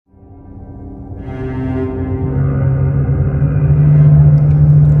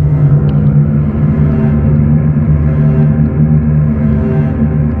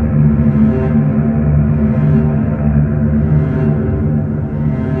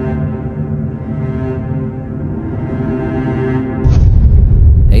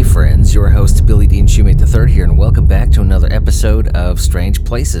III here, and welcome back to another episode of Strange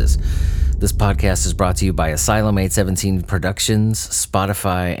Places. This podcast is brought to you by Asylum 817 Productions,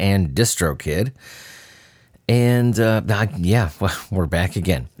 Spotify, and DistroKid. And we're back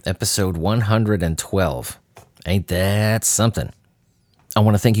again. Episode 112. Ain't that something? I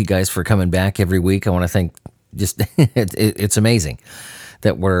want to thank you guys for coming back every week. I want to thank it's amazing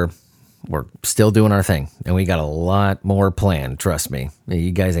that we're still doing our thing, and we got a lot more planned, trust me.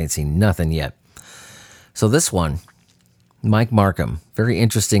 You guys ain't seen nothing yet. So this one, Mike Markum, very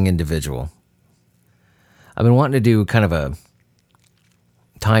interesting individual. I've been wanting to do kind of a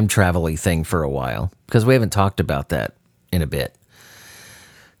time travel-y thing for a while, because we haven't talked about that in a bit.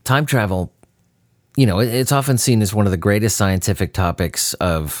 Time travel, it's often seen as one of the greatest scientific topics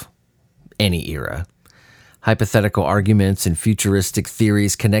of any era. Hypothetical arguments and futuristic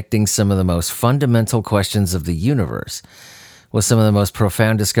theories connecting some of the most fundamental questions of the universe with some of the most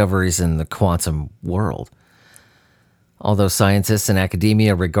profound discoveries in the quantum world. Although scientists and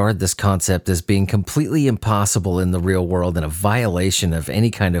academia regard this concept as being completely impossible in the real world and a violation of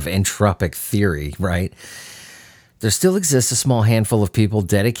any kind of entropic theory, right? There still exists a small handful of people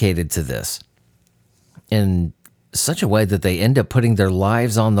dedicated to this in such a way that they end up putting their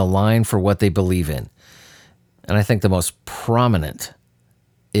lives on the line for what they believe in. And I think the most prominent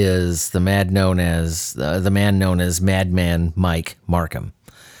is the man known as Madman Mike Markum.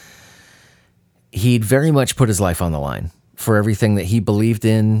 He'd very much put his life on the line for everything that he believed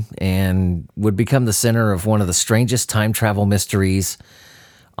in and would become the center of one of the strangest time travel mysteries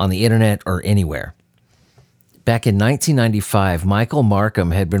on the internet or anywhere. Back in 1995, Michael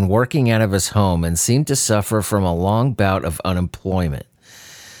Markum had been working out of his home and seemed to suffer from a long bout of unemployment.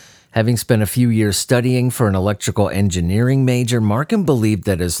 Having spent a few years studying for an electrical engineering major, Markum believed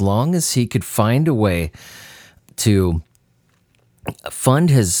that as long as he could find a way to fund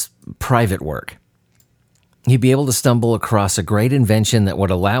his private work, he'd be able to stumble across a great invention that would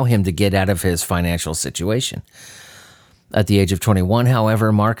allow him to get out of his financial situation. At the age of 21,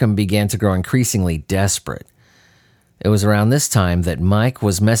 however, Markum began to grow increasingly desperate. It was around this time that Mike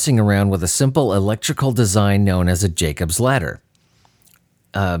was messing around with a simple electrical design known as a Jacob's ladder.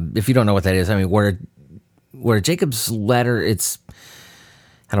 If you don't know what that is, I mean, where a Jacob's ladder,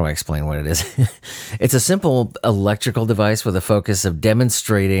 how do I explain what it is? It's a simple electrical device with a focus of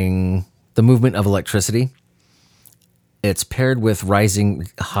demonstrating the movement of electricity. It's paired with rising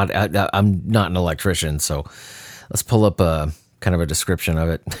hot. I'm not an electrician, so let's pull up a kind of a description of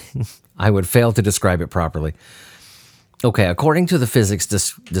it. I would fail to describe it properly. Okay, according to the physics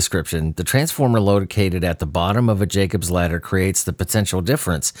description, the transformer located at the bottom of a Jacob's ladder creates the potential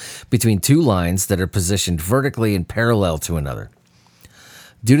difference between two lines that are positioned vertically and parallel to another.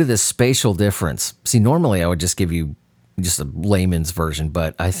 Due to this spatial difference, normally I would just give you just a layman's version,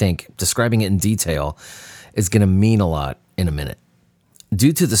 but I think describing it in detail is going to mean a lot in a minute.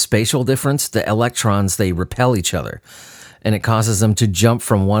 Due to the spatial difference, the electrons, they repel each other, and it causes them to jump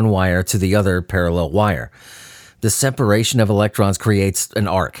from one wire to the other parallel wire. The separation of electrons creates an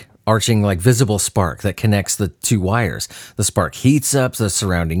arching like visible spark that connects the two wires. The spark heats up the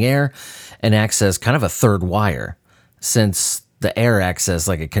surrounding air and acts as kind of a third wire, since the air acts as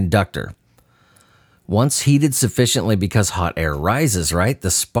like a conductor. Once heated sufficiently because hot air rises, right,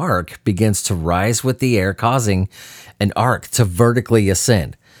 the spark begins to rise with the air, causing an arc to vertically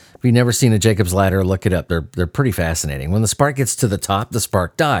ascend. If you've never seen a Jacob's ladder, look it up. They're pretty fascinating. When the spark gets to the top, the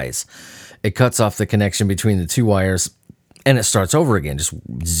spark dies. It cuts off the connection between the two wires, and it starts over again. Just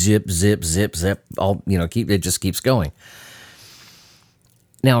zip, zip, zip, zip. It just keeps going.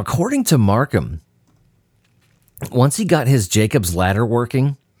 Now, according to Markum, once he got his Jacob's ladder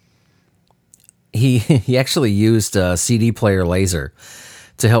working, he actually used a CD player laser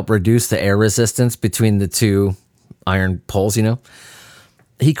to help reduce the air resistance between the two iron poles. He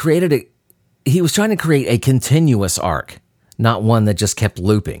was trying to create a continuous arc, not one that just kept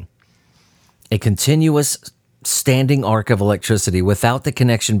looping. A continuous standing arc of electricity without the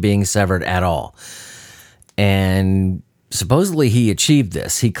connection being severed at all. And supposedly he achieved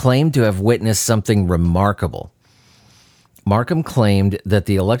this. He claimed to have witnessed something remarkable. Markum claimed that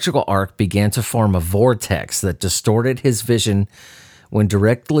the electrical arc began to form a vortex that distorted his vision when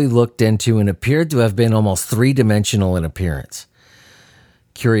directly looked into and appeared to have been almost three-dimensional in appearance.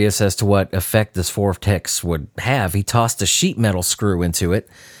 Curious as to what effect this vortex would have, he tossed a sheet metal screw into it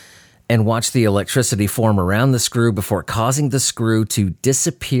and watched the electricity form around the screw before causing the screw to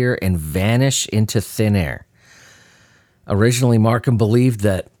disappear and vanish into thin air. Originally, Markum believed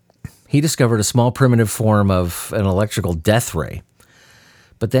that he discovered a small primitive form of an electrical death ray.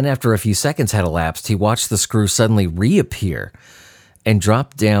 But then after a few seconds had elapsed, he watched the screw suddenly reappear and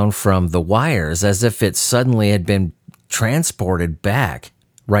dropped down from the wires as if it suddenly had been transported back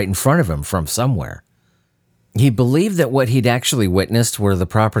right in front of him from somewhere. He believed that what he'd actually witnessed were the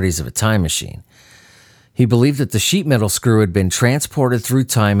properties of a time machine. He believed that the sheet metal screw had been transported through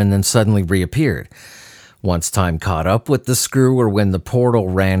time and then suddenly reappeared. Once time caught up with the screw or when the portal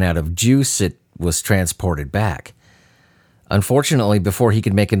ran out of juice, it was transported back. Unfortunately, before he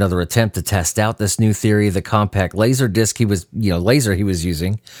could make another attempt to test out this new theory, the compact laser disc laser he was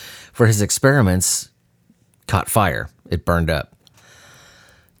using for his experiments caught fire. It burned up.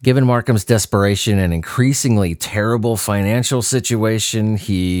 Given Markum's desperation and increasingly terrible financial situation,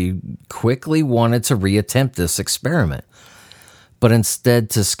 he quickly wanted to reattempt this experiment, but instead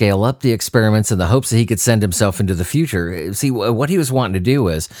to scale up the experiments in the hopes that he could send himself into the future. See, what he was wanting to do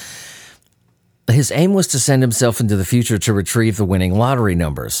was, his aim was to send himself into the future to retrieve the winning lottery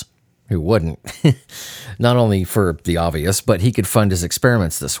numbers. Who wouldn't? Not only for the obvious, but he could fund his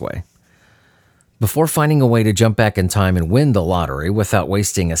experiments this way. Before finding a way to jump back in time and win the lottery without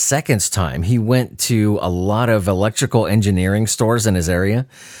wasting a second's time, he went to a lot of electrical engineering stores in his area,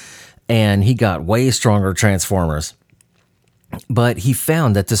 and he got way stronger transformers. But he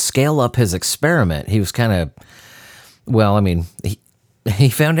found that to scale up his experiment, he was he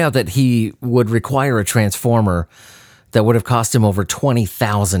found out that he would require a transformer that would have cost him over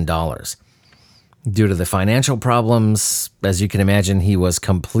 $20,000. Due to the financial problems, as you can imagine, he was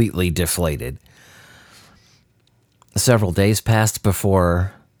completely deflated. Several days passed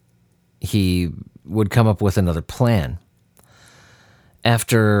before he would come up with another plan.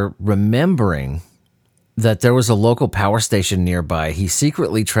 After remembering that there was a local power station nearby, he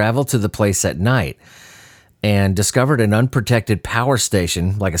secretly traveled to the place at night and discovered an unprotected power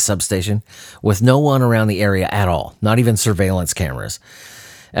station, like a substation, with no one around the area at all, not even surveillance cameras.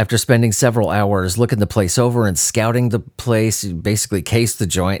 After spending several hours looking the place over and scouting the place, basically cased the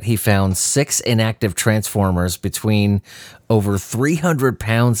joint, he found 6 inactive transformers between over 300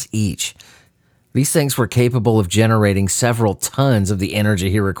 pounds each. These things were capable of generating several tons of the energy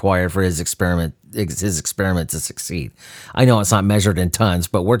he required for his experiment to succeed. I know it's not measured in tons,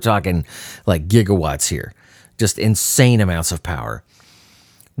 but we're talking like gigawatts here. Just insane amounts of power.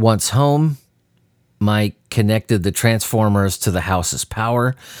 Once home, Mike connected the transformers to the house's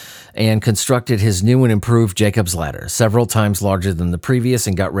power and constructed his new and improved Jacob's ladder, several times larger than the previous,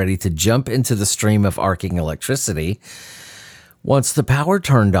 and got ready to jump into the stream of arcing electricity. Once the power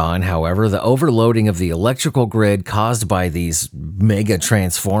turned on, however, the overloading of the electrical grid caused by these mega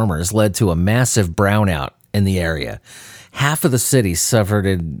transformers led to a massive brownout in the area. Half of the city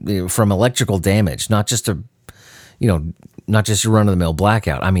suffered from electrical damage, not just your run-of-the-mill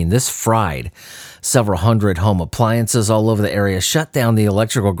blackout. I mean, this fried several hundred home appliances all over the area, shut down the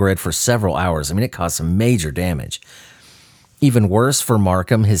electrical grid for several hours. I mean, it caused some major damage. Even worse for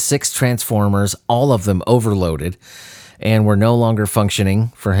Markum, his 6 transformers, all of them overloaded, and were no longer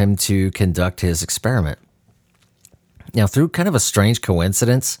functioning for him to conduct his experiment. Now, through kind of a strange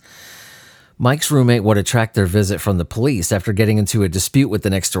coincidence, Mike's roommate would attract their visit from the police after getting into a dispute with the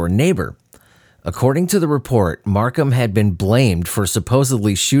next-door neighbor. According to the report, Markum had been blamed for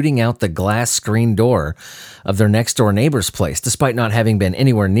supposedly shooting out the glass screen door of their next-door neighbor's place, despite not having been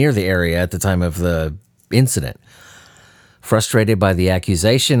anywhere near the area at the time of the incident. Frustrated by the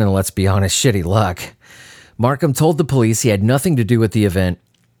accusation and, let's be honest, shitty luck, Markum told the police he had nothing to do with the event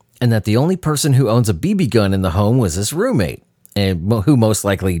and that the only person who owns a BB gun in the home was his roommate, and who most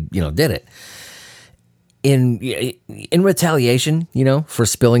likely, did it. In retaliation, for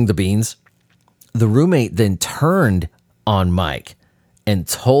spilling the beans, the roommate then turned on Mike and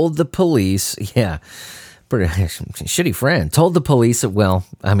told the police, pretty shitty friend, told the police that,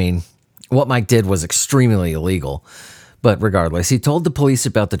 what Mike did was extremely illegal. But regardless, he told the police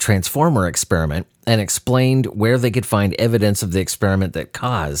about the transformer experiment and explained where they could find evidence of the experiment that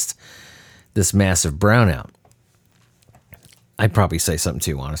caused this massive brownout. I'd probably say something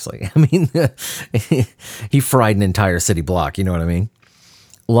too, honestly. He fried an entire city block, you know what I mean?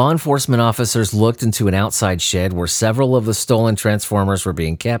 Law enforcement officers looked into an outside shed where several of the stolen transformers were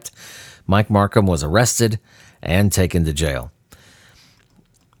being kept. Mike Markum was arrested and taken to jail.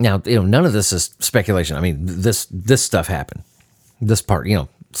 Now, none of this is speculation. This stuff happened. This part,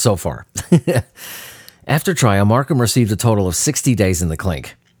 so far. After trial, Markum received a total of 60 days in the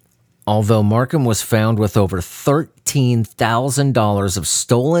clink. Although Markum was found with over $13,000 of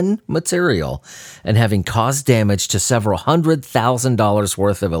stolen material and having caused damage to several $100,000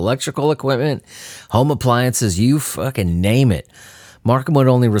 worth of electrical equipment, home appliances, you fucking name it, Markum would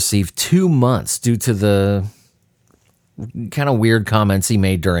only receive 2 months due to the kind of weird comments he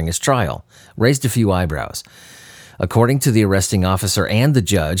made during his trial. Raised a few eyebrows. According to the arresting officer and the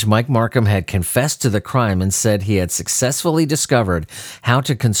judge, Mike Markum had confessed to the crime and said he had successfully discovered how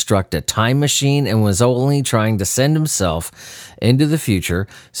to construct a time machine and was only trying to send himself into the future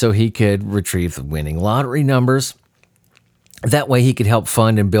so he could retrieve the winning lottery numbers. That way he could help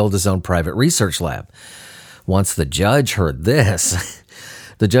fund and build his own private research lab. Once the judge heard this,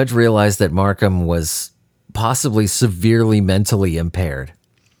 the judge realized that Markum was possibly severely mentally impaired.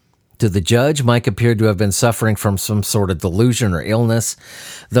 To the judge, Mike appeared to have been suffering from some sort of delusion or illness,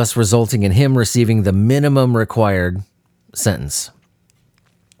 thus resulting in him receiving the minimum required sentence.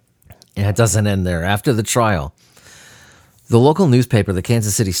 And it doesn't end there. After the trial, the local newspaper, the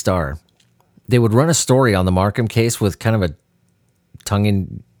Kansas City Star, they would run a story on the Markum case with kind of a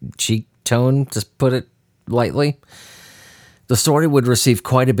tongue-in-cheek tone, to put it lightly. The story would receive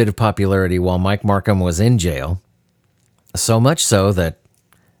quite a bit of popularity while Mike Markum was in jail. So much so that,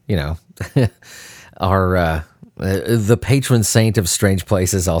 the patron saint of strange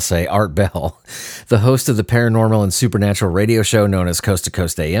places, I'll say, Art Bell, the host of the paranormal and supernatural radio show known as Coast to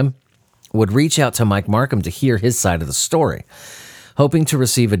Coast AM, would reach out to Mike Markum to hear his side of the story. Hoping to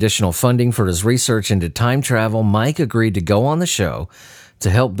receive additional funding for his research into time travel, Mike agreed to go on the show to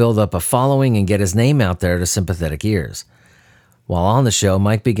help build up a following and get his name out there to sympathetic ears. While on the show,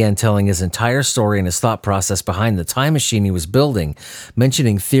 Mike began telling his entire story and his thought process behind the time machine he was building,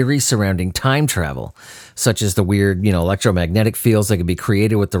 mentioning theories surrounding time travel, such as the weird, electromagnetic fields that could be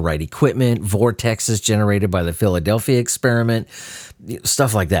created with the right equipment, vortexes generated by the Philadelphia experiment,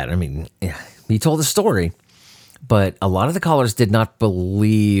 stuff like that. I mean, he told a story, but a lot of the callers did not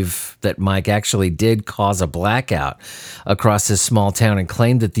believe that Mike actually did cause a blackout across his small town and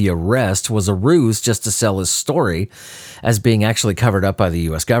claimed that the arrest was a ruse just to sell his story as being actually covered up by the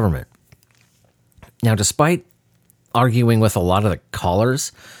U.S. government. Now, despite arguing with a lot of the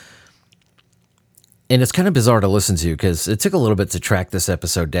callers, and it's kind of bizarre to listen to because it took a little bit to track this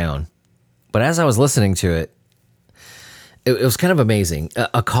episode down, but as I was listening to it, it was kind of amazing.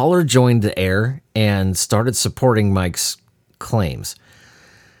 A caller joined the air and started supporting Mike's claims.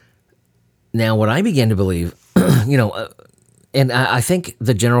 Now, what I began to believe, and I think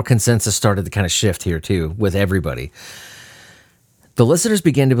the general consensus started to kind of shift here too with everybody. The listeners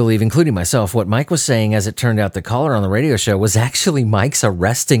began to believe, including myself, what Mike was saying. As it turned out, the caller on the radio show was actually Mike's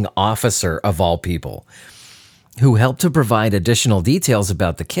arresting officer of all people, who helped to provide additional details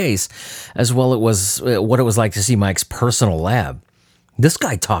about the case, as well as what it was like to see Mike's personal lab. This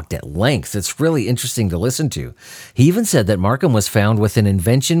guy talked at length. It's really interesting to listen to. He even said that Markum was found with an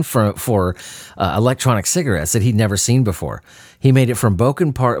invention for electronic cigarettes that he'd never seen before. He made it from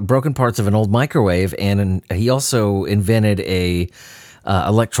broken parts of an old microwave, and he also invented a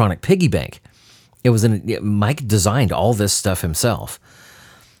electronic piggy bank. Mike designed all this stuff himself.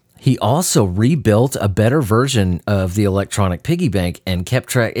 He also rebuilt a better version of the electronic piggy bank and kept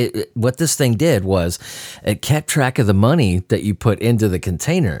track. What this thing did was it kept track of the money that you put into the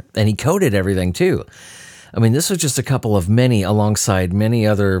container, and he coded everything too. I mean, this was just a couple of many, alongside many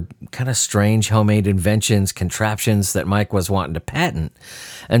other kind of strange homemade inventions, contraptions that Mike was wanting to patent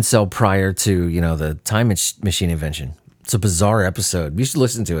and sell prior to, the time machine invention. It's a bizarre episode. You should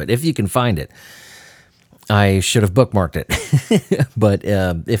listen to it if you can find it. I should have bookmarked it, but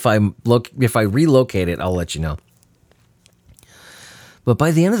if I relocate it, I'll let you know. But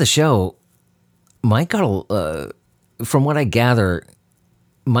by the end of the show, Mike got from what I gather,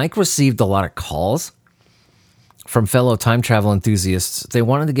 Mike received a lot of calls from fellow time travel enthusiasts. They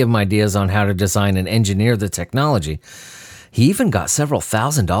wanted to give him ideas on how to design and engineer the technology. He even got several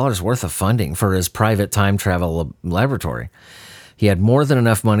 $1,000s worth of funding for his private time travel laboratory. He had more than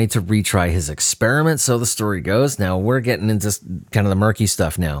enough money to retry his experiment, so the story goes. Now, we're getting into kind of the murky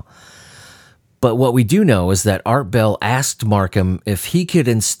stuff now. But what we do know is that Art Bell asked Markum if he could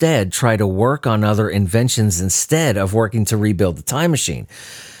instead try to work on other inventions instead of working to rebuild the time machine.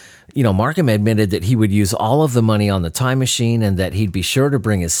 Markum admitted that he would use all of the money on the time machine and that he'd be sure to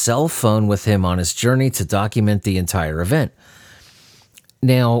bring his cell phone with him on his journey to document the entire event.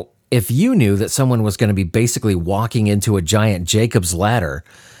 Now, if you knew that someone was going to be basically walking into a giant Jacob's ladder,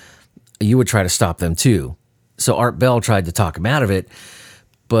 you would try to stop them too. So Art Bell tried to talk him out of it,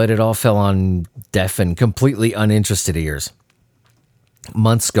 but it all fell on deaf and completely uninterested ears.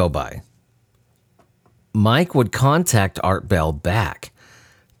 Months go by. Mike would contact Art Bell back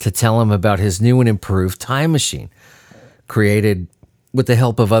to tell him about his new and improved time machine, created with the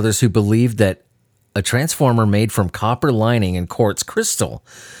help of others who believed that a transformer made from copper lining and quartz crystal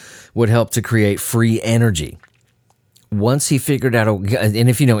would help to create free energy. Once he figured out, and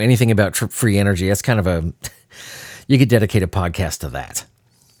if you know anything about free energy, that's kind of you could dedicate a podcast to that.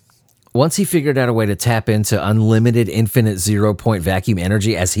 Once he figured out a way to tap into unlimited infinite 0-point vacuum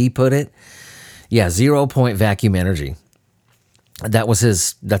energy, as he put it, 0-point vacuum energy.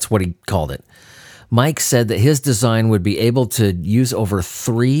 That's what he called it. Mike said that his design would be able to use over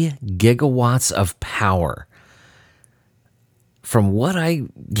 3 gigawatts of power. From what I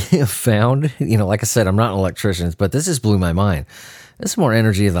found, like I said, I'm not an electrician, but this just blew my mind. This is more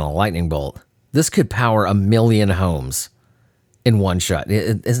energy than a lightning bolt. This could power 1 million homes in one shot.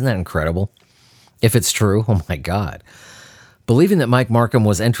 Isn't that incredible? If it's true, oh my God. Believing that Mike Markum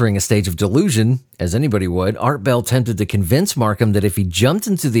was entering a stage of delusion, as anybody would, Art Bell attempted to convince Markum that if he jumped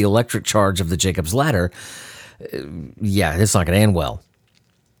into the electric charge of the Jacob's Ladder, it's not going to end well.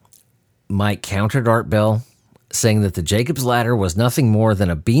 Mike countered Art Bell, saying that the Jacob's Ladder was nothing more than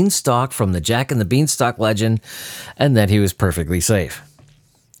a beanstalk from the Jack and the Beanstalk legend, and that he was perfectly safe.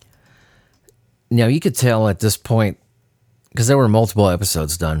 Now, you could tell at this point, because there were multiple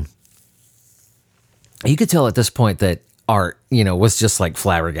episodes done, you could tell at this point that Art, was just like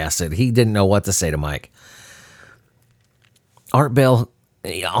flabbergasted. He didn't know what to say to Mike. Art Bell,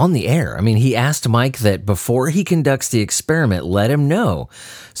 on the air, he asked Mike that before he conducts the experiment, let him know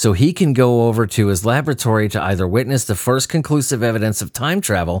so he can go over to his laboratory to either witness the first conclusive evidence of time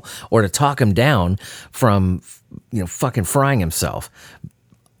travel or to talk him down from, fucking frying himself.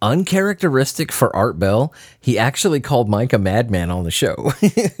 Uncharacteristic for Art Bell, he actually called Mike a madman on the show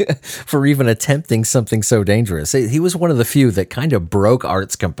for even attempting something so dangerous. He was one of the few that kind of broke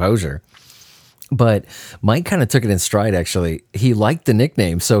Art's composure. But Mike kind of took it in stride, actually. He liked the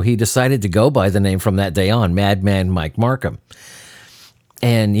nickname, so he decided to go by the name from that day on, Madman Mike Markum.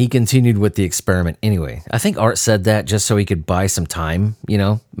 And he continued with the experiment anyway. I think Art said that just so he could buy some time,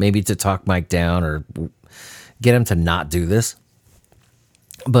 maybe to talk Mike down or get him to not do this.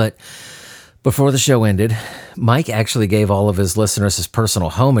 But before the show ended, Mike actually gave all of his listeners his personal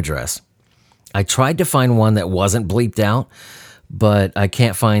home address. I tried to find one that wasn't bleeped out, but I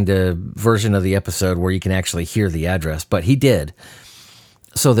can't find a version of the episode where you can actually hear the address. But he did,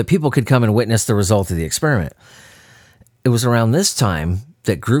 so that people could come and witness the result of the experiment. It was around this time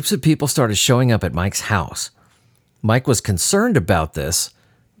that groups of people started showing up at Mike's house. Mike was concerned about this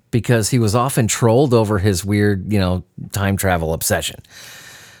because he was often trolled over his weird, time travel obsession.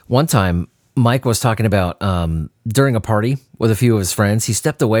 One time, Mike was talking about during a party with a few of his friends, he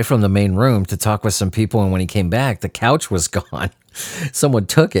stepped away from the main room to talk with some people, and when he came back, the couch was gone. Someone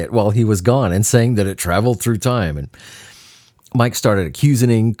took it while he was gone and saying that it traveled through time. And Mike started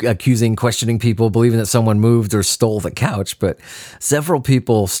accusing, questioning people, believing that someone moved or stole the couch. But several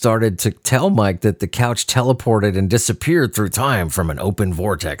people started to tell Mike that the couch teleported and disappeared through time from an open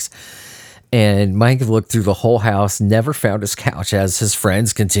vortex. And Mike looked through the whole house, never found his couch, as his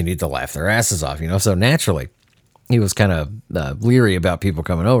friends continued to laugh their asses off, So naturally, he was kind of leery about people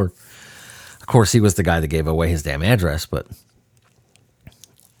coming over. Of course, he was the guy that gave away his damn address, but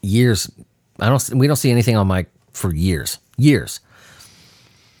we don't see anything on Mike for years.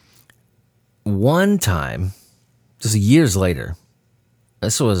 One time, just years later,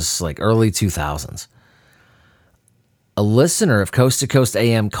 this was like early 2000s, a listener of Coast to Coast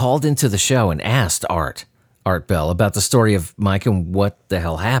AM called into the show and asked Art Bell about the story of Mike and what the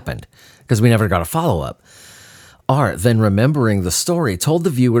hell happened, because we never got a follow-up. Art, then remembering the story, told the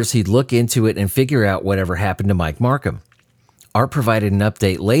viewers he'd look into it and figure out whatever happened to Mike Markum. Art provided an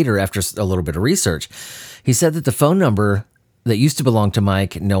update later after a little bit of research. He said that the phone number that used to belong to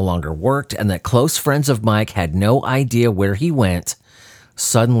Mike no longer worked, and that close friends of Mike had no idea where he went,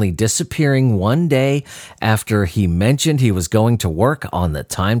 suddenly disappearing one day after he mentioned he was going to work on the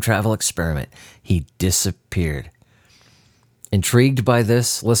time travel experiment. He disappeared. Intrigued by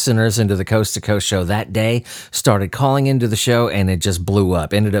this, listeners into the Coast to Coast show that day started calling into the show, and it just blew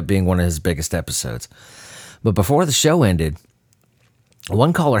up. Ended up being one of his biggest episodes. But before the show ended,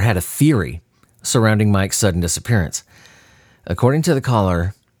 one caller had a theory surrounding Mike's sudden disappearance. According to the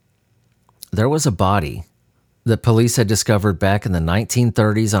caller, there was a body that police had discovered back in the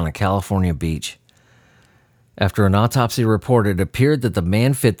 1930s on a California beach. After an autopsy report, it appeared that the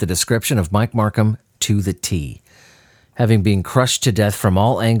man fit the description of Mike Markum to the T, having been crushed to death from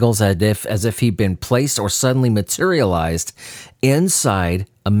all angles as if he'd been placed or suddenly materialized inside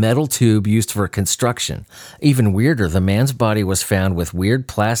a metal tube used for construction. Even weirder, the man's body was found with weird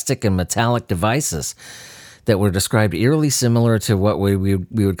plastic and metallic devices that were described eerily similar to what we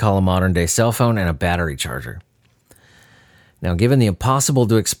would call a modern-day cell phone and a battery charger. Now, given the impossible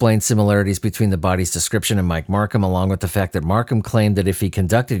to explain similarities between the body's description and Mike Markum, along with the fact that Markum claimed that if he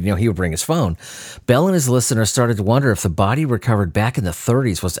conducted, he would bring his phone, Bell and his listeners started to wonder if the body recovered back in the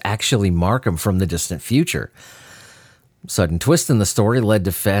 30s was actually Markum from the distant future. Sudden twist in the story led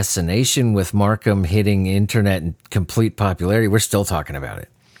to fascination with Markum hitting internet and complete popularity. We're still talking about it.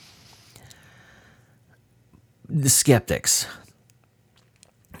 The skeptics,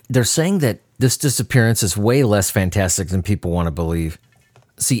 they're saying that this disappearance is way less fantastic than people want to believe.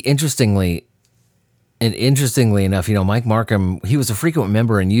 See, interestingly enough, Mike Markum, he was a frequent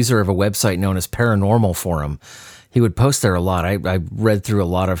member and user of a website known as Paranormal Forum. He would post there a lot. I read through a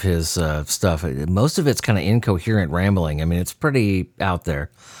lot of his stuff. Most of it's kind of incoherent rambling. I mean, it's pretty out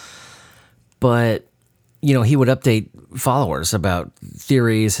there. But, he would update followers about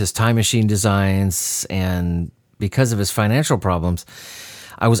theories, his time machine designs, and because of his financial problems,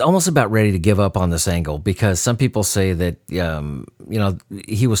 I was almost about ready to give up on this angle because some people say that,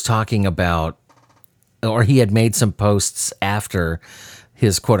 he was talking about, or he had made some posts after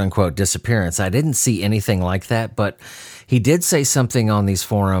his quote-unquote disappearance. I didn't see anything like that, but he did say something on these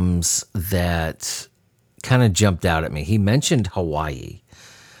forums that kind of jumped out at me. He mentioned Hawaii.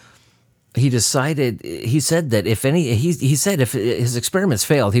 He said that if his experiments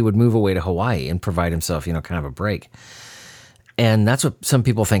failed, he would move away to Hawaii and provide himself, kind of a break. And that's what some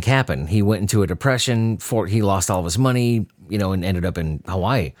people think happened. He went into a depression, he lost all of his money, and ended up in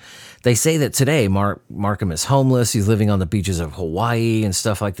Hawaii. They say that today Markum is homeless. He's living on the beaches of Hawaii and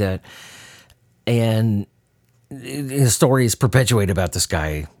stuff like that. And his story is perpetuated about this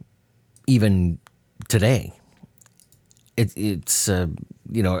guy even today. It's a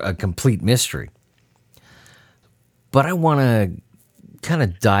complete mystery. But I want to kind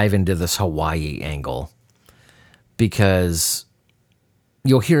of dive into this Hawaii angle because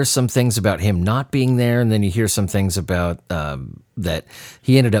you'll hear some things about him not being there, and then you hear some things about that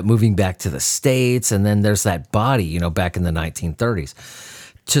he ended up moving back to the States, and then there's that body, back in the 1930s.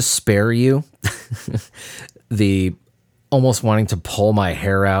 To spare you the almost wanting to pull my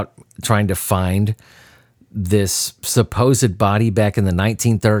hair out trying to find this supposed body back in the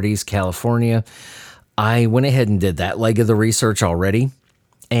 1930s, California, I went ahead and did that leg of the research already,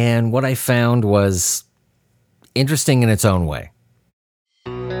 and what I found was interesting in its own way.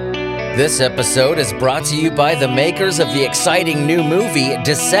 This episode is brought to you by the makers of the exciting new movie,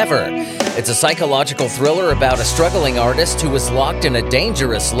 Dissever. It's a psychological thriller about a struggling artist who is locked in a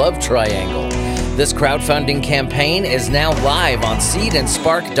dangerous love triangle. This crowdfunding campaign is now live on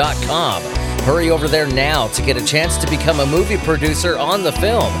seedandspark.com. Hurry over there now to get a chance to become a movie producer on the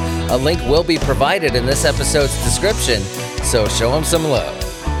film. A link will be provided in this episode's description, so show them some love.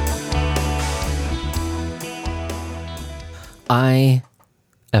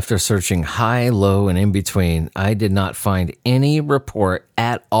 After searching high, low, and in between, I did not find any report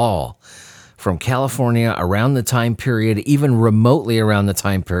at all from California around the time period, even remotely around the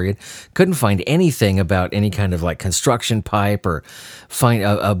time period. Couldn't find anything about any kind of construction pipe or find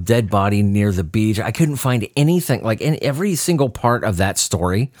a dead body near the beach. I couldn't find anything, every single part of that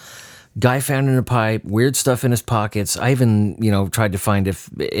story. Guy found in a pipe, weird stuff in his pockets. I even, tried to find if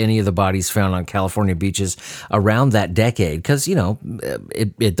any of the bodies found on California beaches around that decade, because,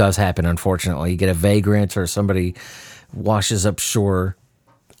 it does happen, unfortunately. You get a vagrant or somebody washes up shore.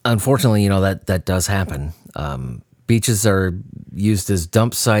 Unfortunately, that does happen. Beaches are used as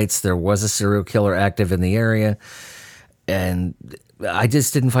dump sites. There was a serial killer active in the area, and I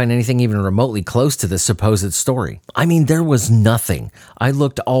just didn't find anything even remotely close to this supposed story. I mean, there was nothing. I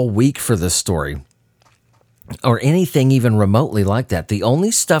looked all week for this story or anything even remotely like that. The only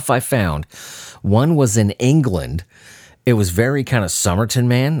stuff I found, one was in England. It was very kind of Somerton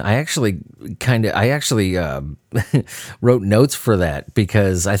Man. I actually wrote notes for that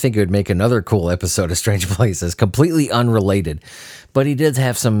because I think it would make another cool episode of Strange Places, completely unrelated. But he did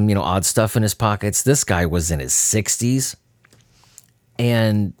have some, odd stuff in his pockets. This guy was in his 60s.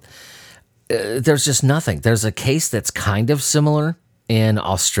 And there's just nothing. There's a case that's kind of similar in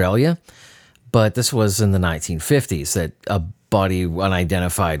Australia, but this was in the 1950s that a body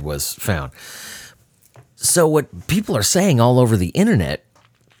unidentified was found. So what people are saying all over the internet,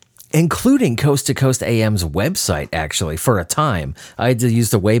 including Coast to Coast AM's website, actually, for a time, I had to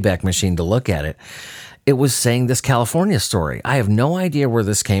use the Wayback Machine to look at it. It was saying this California story. I have no idea where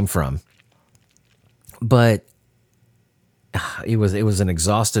this came from, but it was an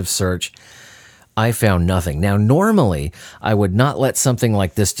exhaustive search. I found nothing. Now, normally, I would not let something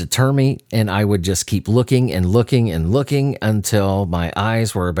like this deter me, and I would just keep looking and looking and looking until my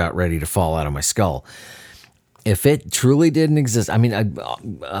eyes were about ready to fall out of my skull. If it truly didn't exist, I mean,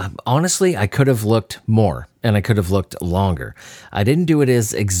 honestly, I could have looked more, and I could have looked longer. I didn't do it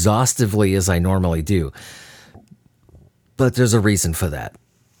as exhaustively as I normally do, but there's a reason for that.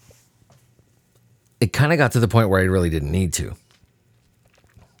 It kind of got to the point where I really didn't need to.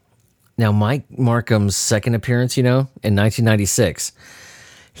 Now, Mike Markum's second appearance, in 1996,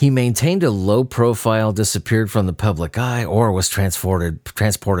 he maintained a low profile, disappeared from the public eye, or was transported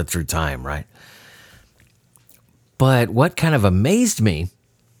through time, right? But what kind of amazed me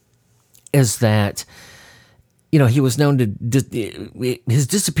is that, he was known to, his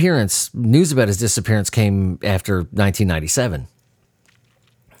disappearance, news about his disappearance came after 1997.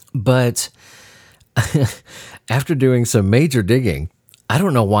 But after doing some major digging, I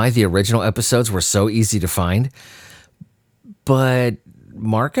don't know why the original episodes were so easy to find, but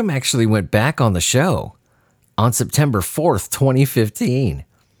Markum actually went back on the show on September 4th, 2015.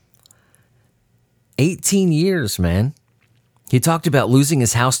 18 years, man. He talked about losing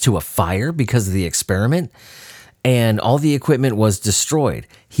his house to a fire because of the experiment, and all the equipment was destroyed.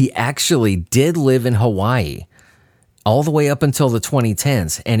 He actually did live in Hawaii all the way up until the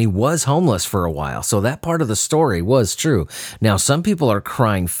 2010s, and he was homeless for a while. So that part of the story was true. Now, some people are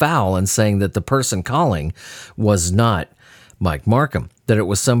crying foul and saying that the person calling was not Mike Markum, that it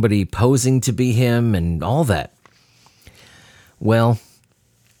was somebody posing to be him and all that. Well,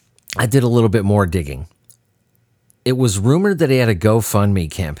 I did a little bit more digging. It was rumored that he had a GoFundMe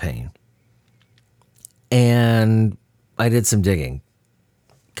campaign, and I did some digging.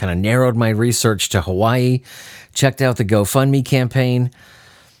 Kind of narrowed my research to Hawaii, checked out the GoFundMe campaign,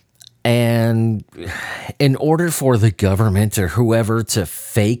 and in order for the government or whoever to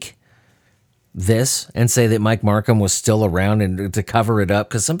fake this and say that Mike Markum was still around and to cover it up,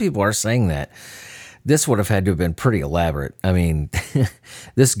 because some people are saying that, this would have had to have been pretty elaborate. I mean,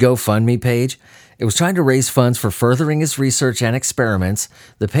 this GoFundMe page, it was trying to raise funds for furthering his research and experiments.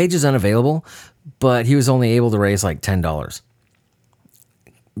 The page is unavailable, but he was only able to raise like $10.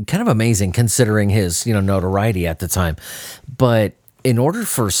 Kind of amazing considering his, notoriety at the time. But in order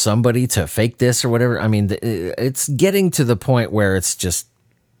for somebody to fake this or whatever, I mean, it's getting to the point where it's just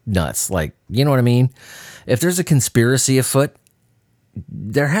nuts. Like, you know what I mean? If there's a conspiracy afoot,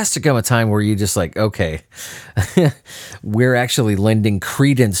 there has to come a time where you just like, okay, we're actually lending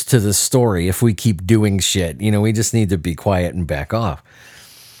credence to the story if we keep doing shit. We just need to be quiet and back off.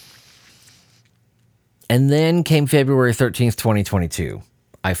 And then came February 13th, 2022.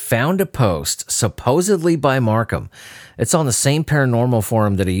 I found a post supposedly by Markum. It's on the same paranormal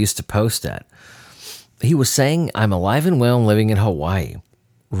forum that he used to post at. He was saying, "I'm alive and well and living in Hawaii.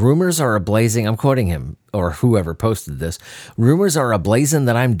 Rumors are ablazing," I'm quoting him, or whoever posted this. "Rumors are ablazing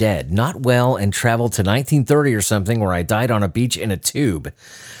that I'm dead, not well, and traveled to 1930 or something where I died on a beach in a tube.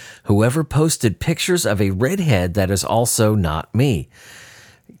 Whoever posted pictures of a redhead, that is also not me."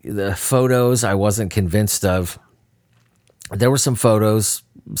 The photos I wasn't convinced of. There were some photos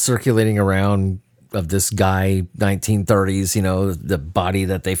circulating around of this guy, 1930s, the body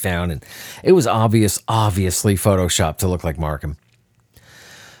that they found. And it was obviously photoshopped to look like Markum.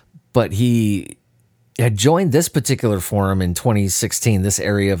 But he had joined this particular forum in 2016, this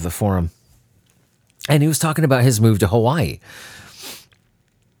area of the forum. And he was talking about his move to Hawaii.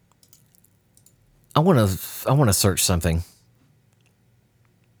 I want to search something.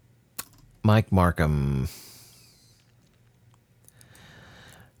 Mike Markum.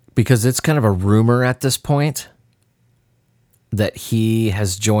 Because it's kind of a rumor at this point that he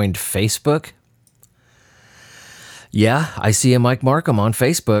has joined Facebook. Yeah, I see a Mike Markum on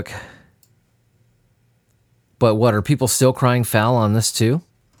Facebook. But what, are people still crying foul on this too?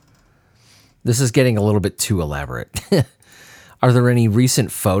 This is getting a little bit too elaborate. Are there any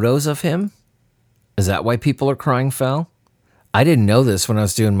recent photos of him? Is that why people are crying foul? I didn't know this when I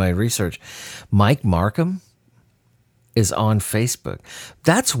was doing my research. Mike Markum is on Facebook.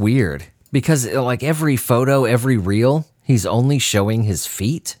 That's weird, because like every photo, every reel, he's only showing his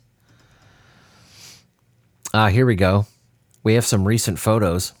feet. Here we go. We have some recent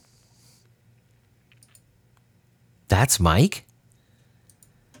photos. That's Mike?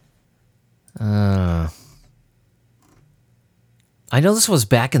 I know this was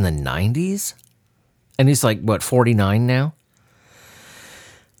back in the 90s. And he's like, what, 49 now?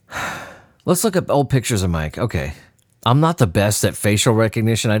 Let's look up old pictures of Mike. Okay. I'm not the best at facial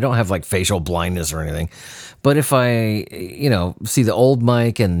recognition. I don't have like facial blindness or anything. But if I, see the old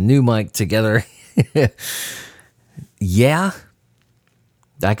Mike and new Mike together, yeah,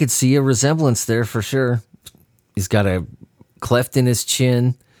 I could see a resemblance there for sure. He's got a cleft in his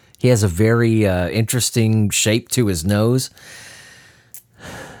chin. He has a very interesting shape to his nose.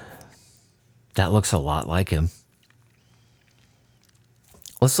 That looks a lot like him.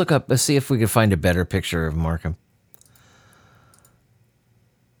 Let's see if we can find a better picture of Markum.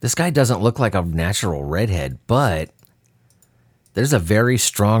 This guy doesn't look like a natural redhead, but there's a very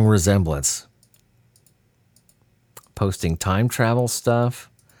strong resemblance. Posting time travel stuff.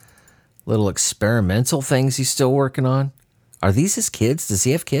 little experimental things he's still working on. Are these his kids? Does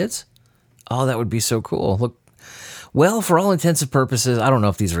he have kids? Oh, that would be so cool. Look, well, for all intents and purposes, I don't know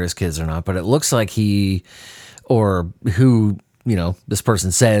if these are his kids or not, but it looks like he, or who, this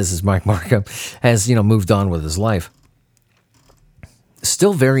person says is Mike Markum, has, moved on with his life.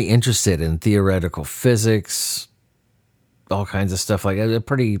 Still very interested in theoretical physics, all kinds of stuff like that.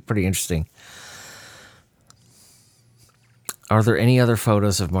 Pretty interesting. Are there any other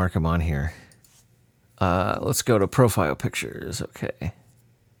photos of Markum on here? Let's go to profile pictures. Okay.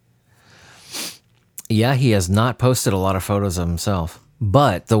 Yeah, he has not posted a lot of photos of himself,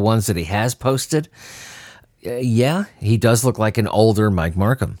 but the ones that he has posted, yeah, he does look like an older Mike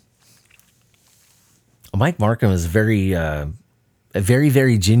Markum. Mike Markum is very,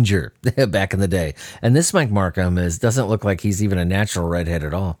 very ginger back in the day. And this Mike Markum doesn't look like he's even a natural redhead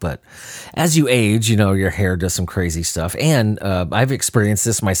at all. But as you age, your hair does some crazy stuff. And I've experienced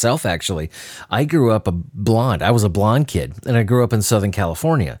this myself, actually. I grew up a blonde. I was a blonde kid, and I grew up in Southern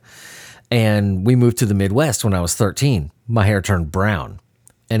California. And we moved to the Midwest when I was 13. My hair turned brown.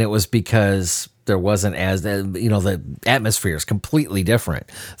 And it was because there wasn't the atmosphere is completely different.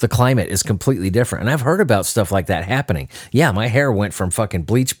 The climate is completely different. And I've heard about stuff like that happening. Yeah, my hair went from fucking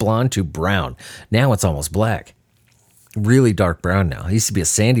bleach blonde to brown. Now it's almost black. Really dark brown now. I used to be a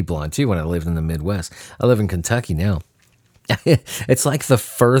sandy blonde too when I lived in the Midwest. I live in Kentucky now. It's like the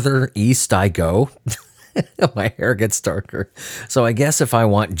further east I go, my hair gets darker. So I guess if I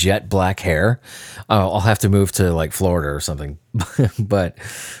want jet black hair, I'll have to move to like Florida or something. But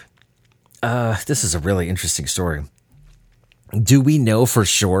this is a really interesting story. Do we know for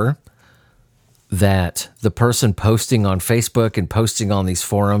sure that the person posting on Facebook and posting on these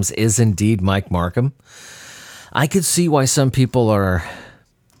forums is indeed Mike Markum? I could see why some people are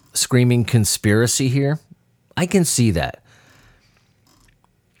screaming conspiracy here. I can see that.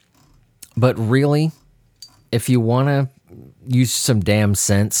 But really, if you want to use some damn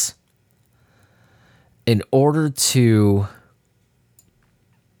sense, in order to...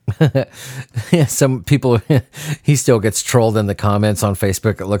 some people, he still gets trolled in the comments on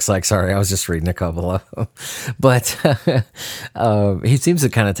Facebook, it looks like. Sorry, I was just reading a couple of them. But he seems to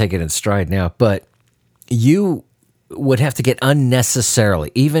kind of take it in stride now. But you would have to get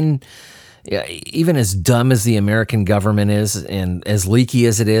unnecessarily, even as dumb as the American government is and as leaky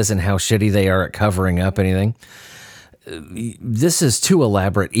as it is and how shitty they are at covering up anything, this is too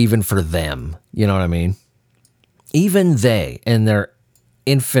elaborate even for them. You know what I mean? Even they and their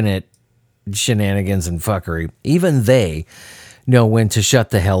infinite shenanigans and fuckery, even they know when to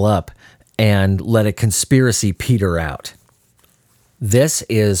shut the hell up and let a conspiracy peter out. This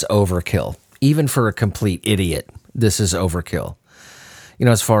is overkill. Even for a complete idiot, this is overkill.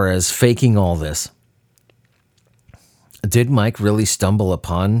 As far as faking all this, did Mike really stumble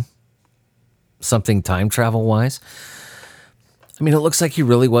upon something time travel wise? I mean, it looks like he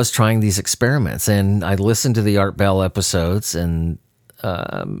really was trying these experiments. And I listened to the Art Bell episodes, and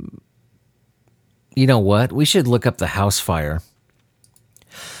you know what? We should look up the house fire.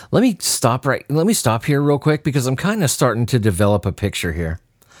 Let me stop here real quick because I'm kind of starting to develop a picture here.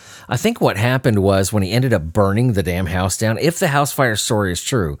 I think what happened was when he ended up burning the damn house down, if the house fire story is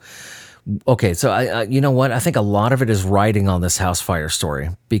true. Okay, so you know what? I think a lot of it is riding on this house fire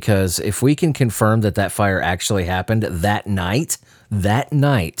story, because if we can confirm that fire actually happened that night,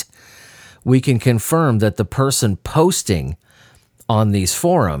 we can confirm that the person posting on these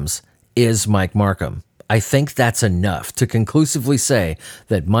forums is Mike Markum. I think that's enough to conclusively say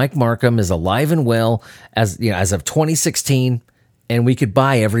that Mike Markum is alive and well as of 2016, and we could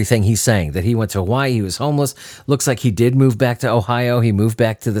buy everything he's saying, that he went to Hawaii, he was homeless. Looks like he did move back to Ohio. He moved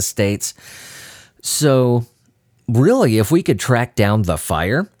back to the States. So really, if we could track down the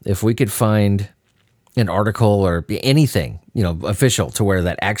fire, if we could find an article or anything, official to where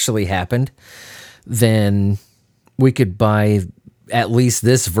that actually happened, then we could buy at least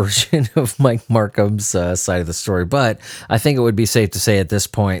this version of Mike Markum's side of the story. But I think it would be safe to say at this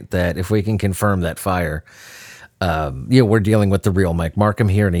point that if we can confirm that fire, we're dealing with the real Mike Markum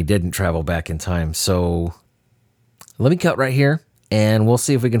here, and he didn't travel back in time. So let me cut right here, and we'll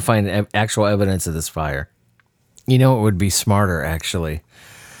see if we can find actual evidence of this fire. It would be smarter, actually.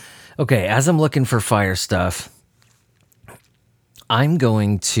 Okay, as I'm looking for fire stuff, I'm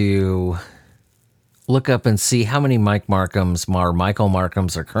going to look up and see how many Michael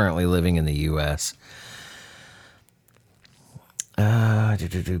Markums are currently living in the U.S.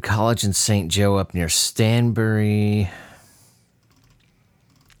 College in St. Joe up near Stanbury.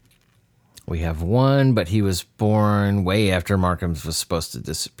 We have one, but he was born way after Markums was supposed to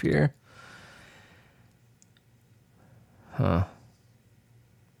disappear. Huh.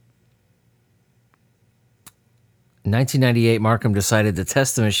 In 1998, Markum decided to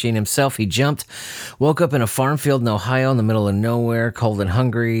test the machine himself. He jumped, woke up in a farm field in Ohio in the middle of nowhere, cold and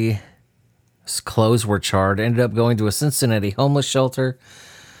hungry. His clothes were charred, ended up going to a Cincinnati homeless shelter.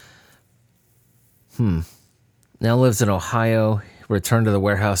 Now lives in Ohio, returned to the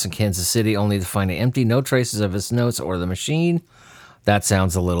warehouse in Kansas City only to find it empty, no traces of his notes or the machine. That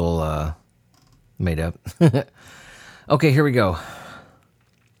sounds a little made up. Okay, here we go.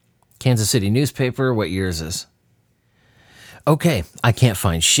 Kansas City newspaper, what year is this? Okay, I can't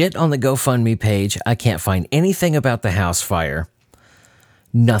find shit on the GoFundMe page. I can't find anything about the house fire.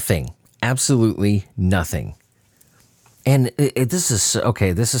 Nothing. Absolutely nothing. And this is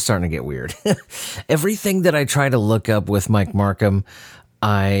starting to get weird. Everything that I try to look up with Mike Markum,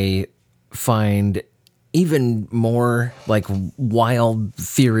 I find even more like wild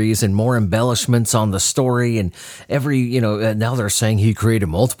theories and more embellishments on the story. And now they're saying he created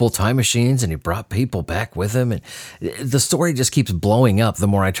multiple time machines and he brought people back with him. And the story just keeps blowing up the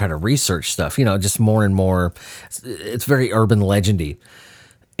more I try to research stuff, just more and more. It's very urban legendy.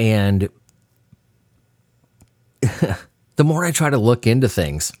 And the more I try to look into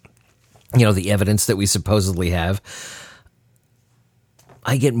things, the evidence that we supposedly have,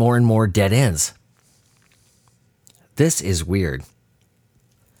 I get more and more dead ends. This is weird.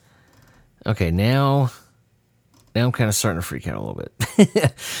 Okay, now I'm kind of starting to freak out a little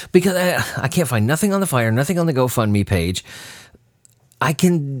bit because I can't find nothing on the fire, nothing on the GoFundMe page. I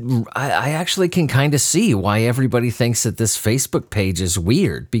actually can kind of see why everybody thinks that this Facebook page is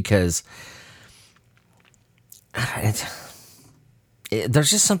weird, because there's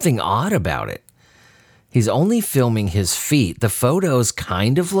just something odd about it. He's only filming his feet. The photos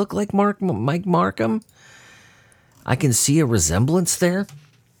kind of look like Mike Markum. I can see a resemblance there,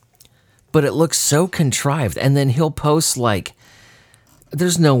 but it looks so contrived. And then he'll post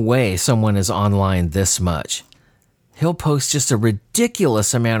there's no way someone is online this much. He'll post just a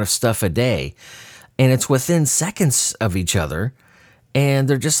ridiculous amount of stuff a day, and it's within seconds of each other. And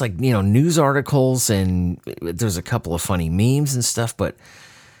they're just news articles, and there's a couple of funny memes and stuff. But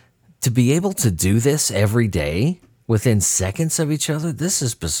to be able to do this every day within seconds of each other, this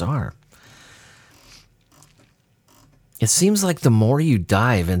is bizarre. It seems like the more you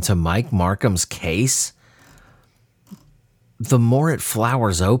dive into Mike Markum's case, the more it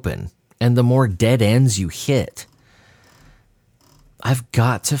flowers open and the more dead ends you hit. I've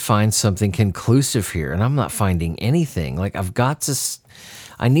got to find something conclusive here, and I'm not finding anything.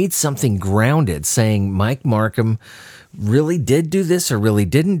 I need something grounded saying Mike Markum really did do this or really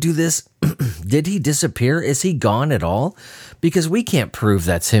didn't do this. Did he disappear? Is he gone at all? Because we can't prove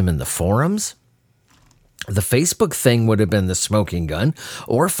that's him in the forums. The Facebook thing would have been the smoking gun,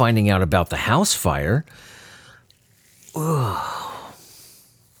 or finding out about the house fire. Ugh.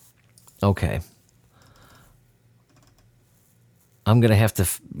 Okay. I'm going to have to,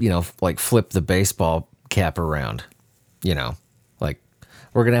 flip the baseball cap around.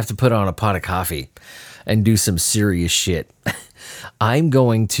 We're going to have to put on a pot of coffee and do some serious shit. I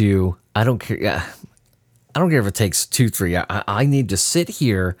don't care if it takes 2-3 hours. I need to sit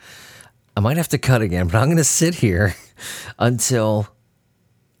here. I might have to cut again, but I'm going to sit here until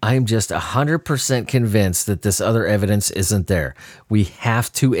I'm just 100% convinced that this other evidence isn't there. We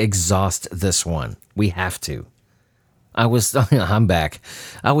have to exhaust this one. We have to. I'm back.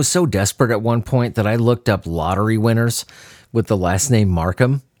 I was so desperate at one point that I looked up lottery winners with the last name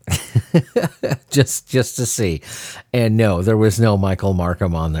Markum just to see. And no, there was no Michael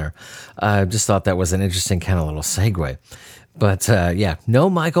Markum on there. I just thought that was an interesting kind of little segue. But no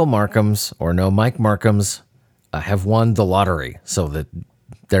Michael Markums or no Mike Markums have won the lottery. So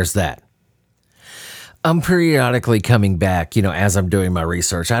there's that. I'm periodically coming back, as I'm doing my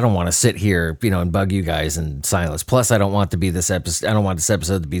research. I don't want to sit here, and bug you guys in silence. Plus, I don't want this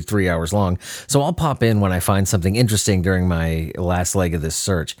episode to be 3 hours long. So I'll pop in when I find something interesting during my last leg of this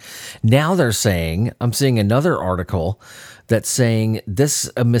search. Now I'm seeing another article that's saying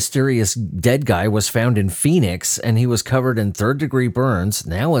a mysterious dead guy was found in Phoenix and he was covered in third-degree burns.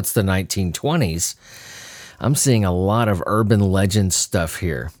 Now it's the 1920s. I'm seeing a lot of urban legend stuff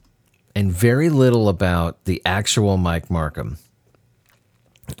here, and very little about the actual Mike Markum.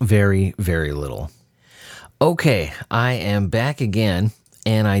 Very, very little. Okay, I am back again,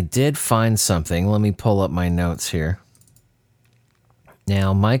 and I did find something. Let me pull up my notes here.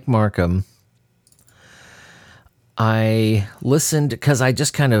 Now, Mike Markum, I listened because I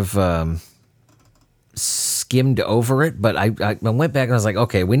just kind of skimmed over it, but I went back and I was like,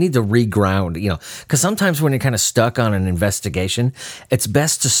 okay, we need to reground, because sometimes when you're kind of stuck on an investigation, it's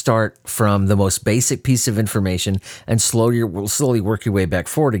best to start from the most basic piece of information and slowly work your way back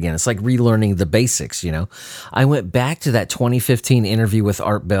forward again. It's like relearning the basics, I went back to that 2015 interview with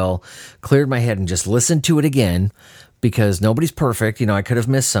Art Bell, cleared my head and just listened to it again because nobody's perfect. I could have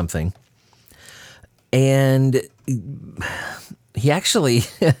missed something. And he actually,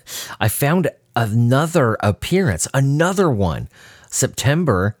 I found another appearance, another one,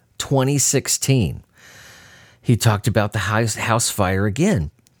 September 2016. He talked about the house fire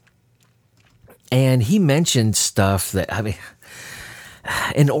again. And he mentioned stuff that,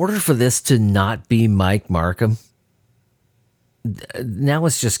 in order for this to not be Mike Markum, now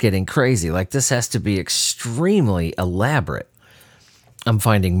it's just getting crazy. Like, this has to be extremely elaborate. I'm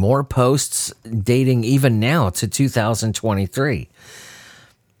finding more posts dating even now to 2023.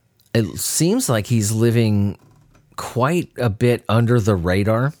 It seems like he's living quite a bit under the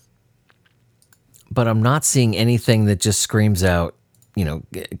radar, but I'm not seeing anything that just screams out,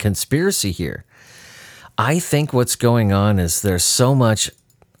 conspiracy here. I think what's going on is there's so much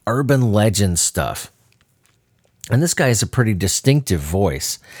urban legend stuff. And this guy has a pretty distinctive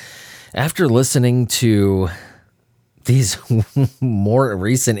voice. After listening to these more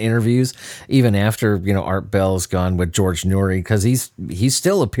recent interviews, even after, Art Bell's gone with George Noory, because he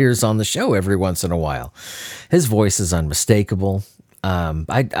still appears on the show every once in a while. His voice is unmistakable.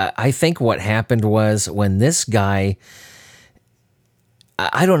 I think what happened was when this guy,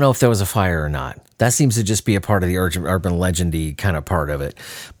 I don't know if there was a fire or not. That seems to just be a part of the urban legendy kind of part of it.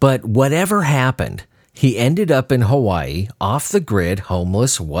 But whatever happened, he ended up in Hawaii, off the grid,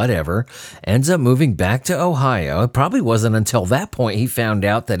 homeless, whatever, ends up moving back to Ohio. It probably wasn't until that point he found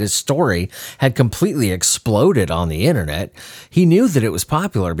out that his story had completely exploded on the internet. He knew that it was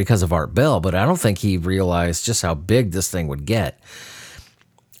popular because of Art Bell, but I don't think he realized just how big this thing would get.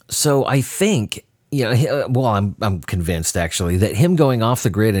 So I think, I'm convinced actually that him going off the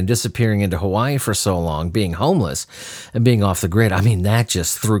grid and disappearing into Hawaii for so long, being homeless and being off the grid, that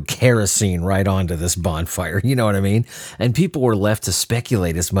just threw kerosene right onto this bonfire. You know what I mean? And people were left to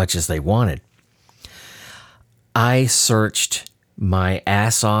speculate as much as they wanted. I searched my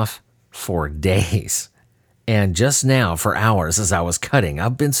ass off for days, and just now for hours as I was cutting.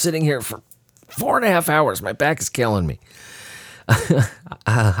 I've been sitting here for 4.5 hours. My back is killing me.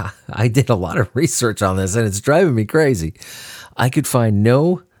 I did a lot of research on this, and it's driving me crazy. I could find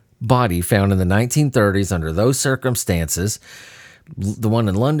no body found in the 1930s under those circumstances. The one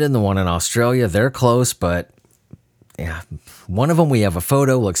in London, the one in Australia, they're close, but yeah, one of them, we have a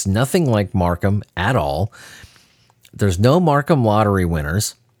photo, looks nothing like Markum at all. There's no Markum lottery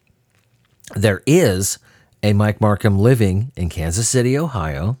winners. There is a Mike Markum living in Kansas City,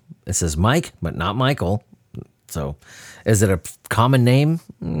 Ohio. It says Mike, but not Michael. So is it a common name?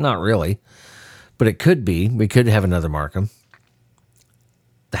 Not really, but it could be. We could have another Markum.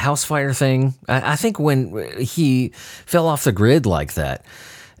 The house fire thing, I think when he fell off the grid like that,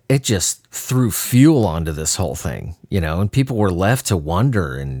 it just threw fuel onto this whole thing, and people were left to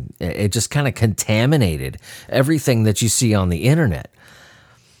wonder, and it just kind of contaminated everything that you see on the internet.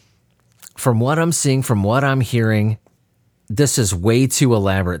 From what I'm seeing, from what I'm hearing, this is way too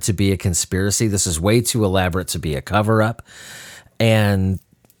elaborate to be a conspiracy. This is way too elaborate to be a cover-up. And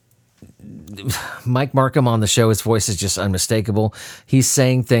Mike Markum on the show, his voice is just unmistakable. He's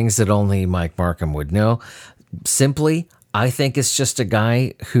saying things that only Mike Markum would know. Simply, I think it's just a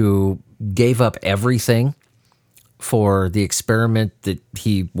guy who gave up everything for the experiment that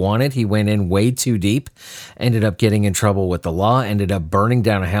he wanted. He went in way too deep, ended up getting in trouble with the law, ended up burning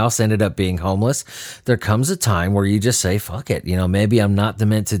down a house, ended up being homeless. There comes a time where you just say, fuck it. Maybe I'm not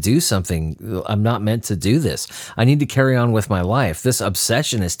meant to do something. I'm not meant to do this. I need to carry on with my life. This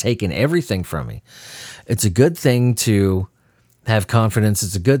obsession has taken everything from me. It's a good thing to have confidence.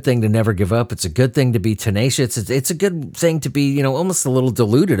 It's a good thing to never give up. It's a good thing to be tenacious. It's a good thing to be, almost a little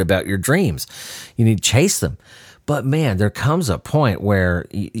deluded about your dreams. You need to chase them. But man, there comes a point where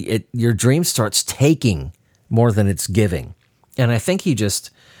your dream starts taking more than it's giving. And I think he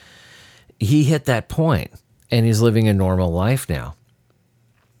hit that point, and he's living a normal life now.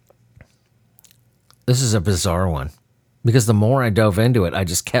 This is a bizarre one, because the more I dove into it, I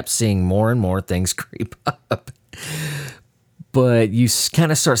just kept seeing more and more things creep up. But you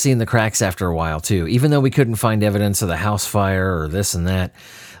kind of start seeing the cracks after a while too. Even though we couldn't find evidence of the house fire or this and that,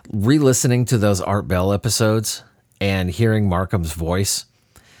 re-listening to those Art Bell episodes and hearing Markum's voice,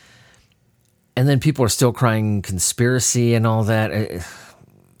 and then people are still crying conspiracy and all that.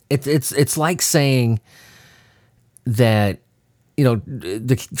 It's like saying that,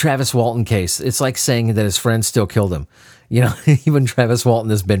 the Travis Walton case, it's like saying that his friend still killed him. Even Travis Walton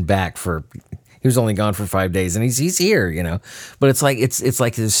has been back he was only gone for 5 days and he's here, but it's like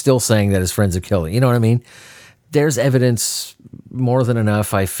they're still saying that his friends have killed him. You know what I mean? There's evidence more than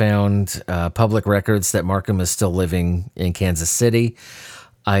enough. I found public records that Markum is still living in Kansas City.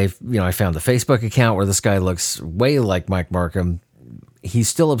 I found the Facebook account where this guy looks way like Mike Markum. He's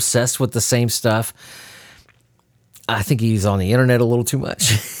still obsessed with the same stuff. I think he's on the internet a little too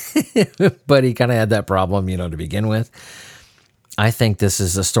much, but he kind of had that problem, to begin with. I think this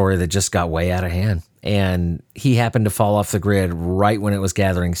is a story that just got way out of hand, and he happened to fall off the grid right when it was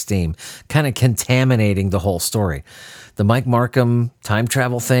gathering steam, kind of contaminating the whole story. The Mike Markum time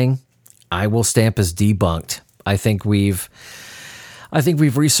travel thing, I will stamp as debunked. I think we've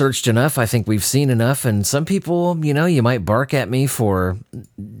researched enough. I think we've seen enough. And some people, you might bark at me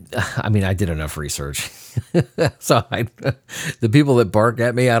I did enough research. So the people that bark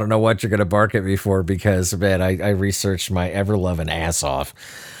at me, I don't know what you're going to bark at me for because, man, I researched my ever-loving ass off.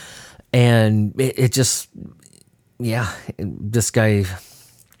 And it just, this guy,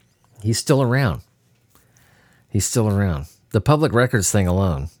 he's still around. He's still around. The public records thing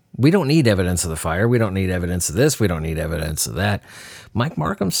alone. We don't need evidence of the fire. We don't need evidence of this. We don't need evidence of that. Mike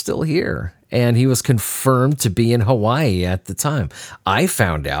Markum's still here, and he was confirmed to be in Hawaii at the time. I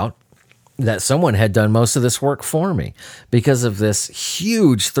found out that someone had done most of this work for me because of this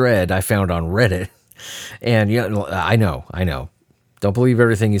huge thread I found on Reddit. And I know. Don't believe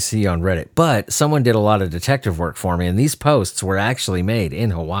everything you see on Reddit, but someone did a lot of detective work for me, and these posts were actually made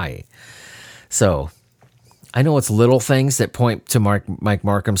in Hawaii. So I know it's little things that point to Mike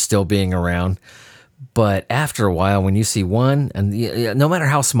Markum still being around, but after a while, when you see one, and no matter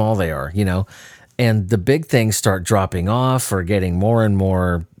how small they are, and the big things start dropping off or getting more and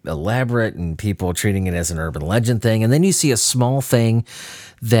more elaborate and people treating it as an urban legend thing, and then you see a small thing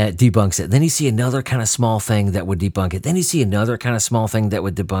that debunks it. Then you see another kind of small thing that would debunk it. Then you see another kind of small thing that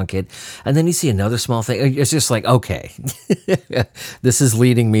would debunk it. And then you see another small thing. It's just like, okay, this is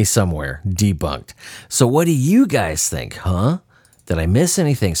leading me somewhere. Debunked. So what do you guys think, huh? Did I miss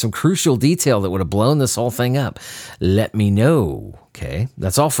anything? Some crucial detail that would have blown this whole thing up? Let me know. Okay,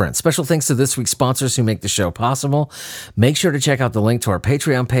 that's all, friends. Special thanks to this week's sponsors who make the show possible. Make sure to check out the link to our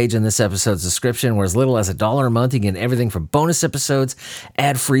Patreon page in this episode's description, where as little as $1 a month, you get everything from bonus episodes,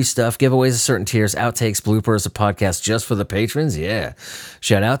 ad-free stuff, giveaways of certain tiers, outtakes, bloopers, a podcast just for the patrons. Yeah.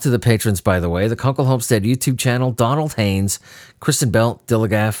 Shout out to the patrons, by the way. The Kunkel Homestead YouTube channel, Donald Haynes, Kristen Belt,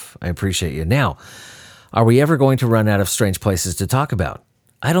 Dilligaff. I appreciate you. Now, are we ever going to run out of strange places to talk about?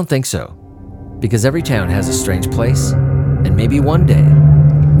 I don't think so, because every town has a strange place, and maybe one day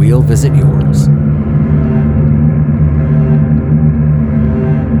we'll visit yours.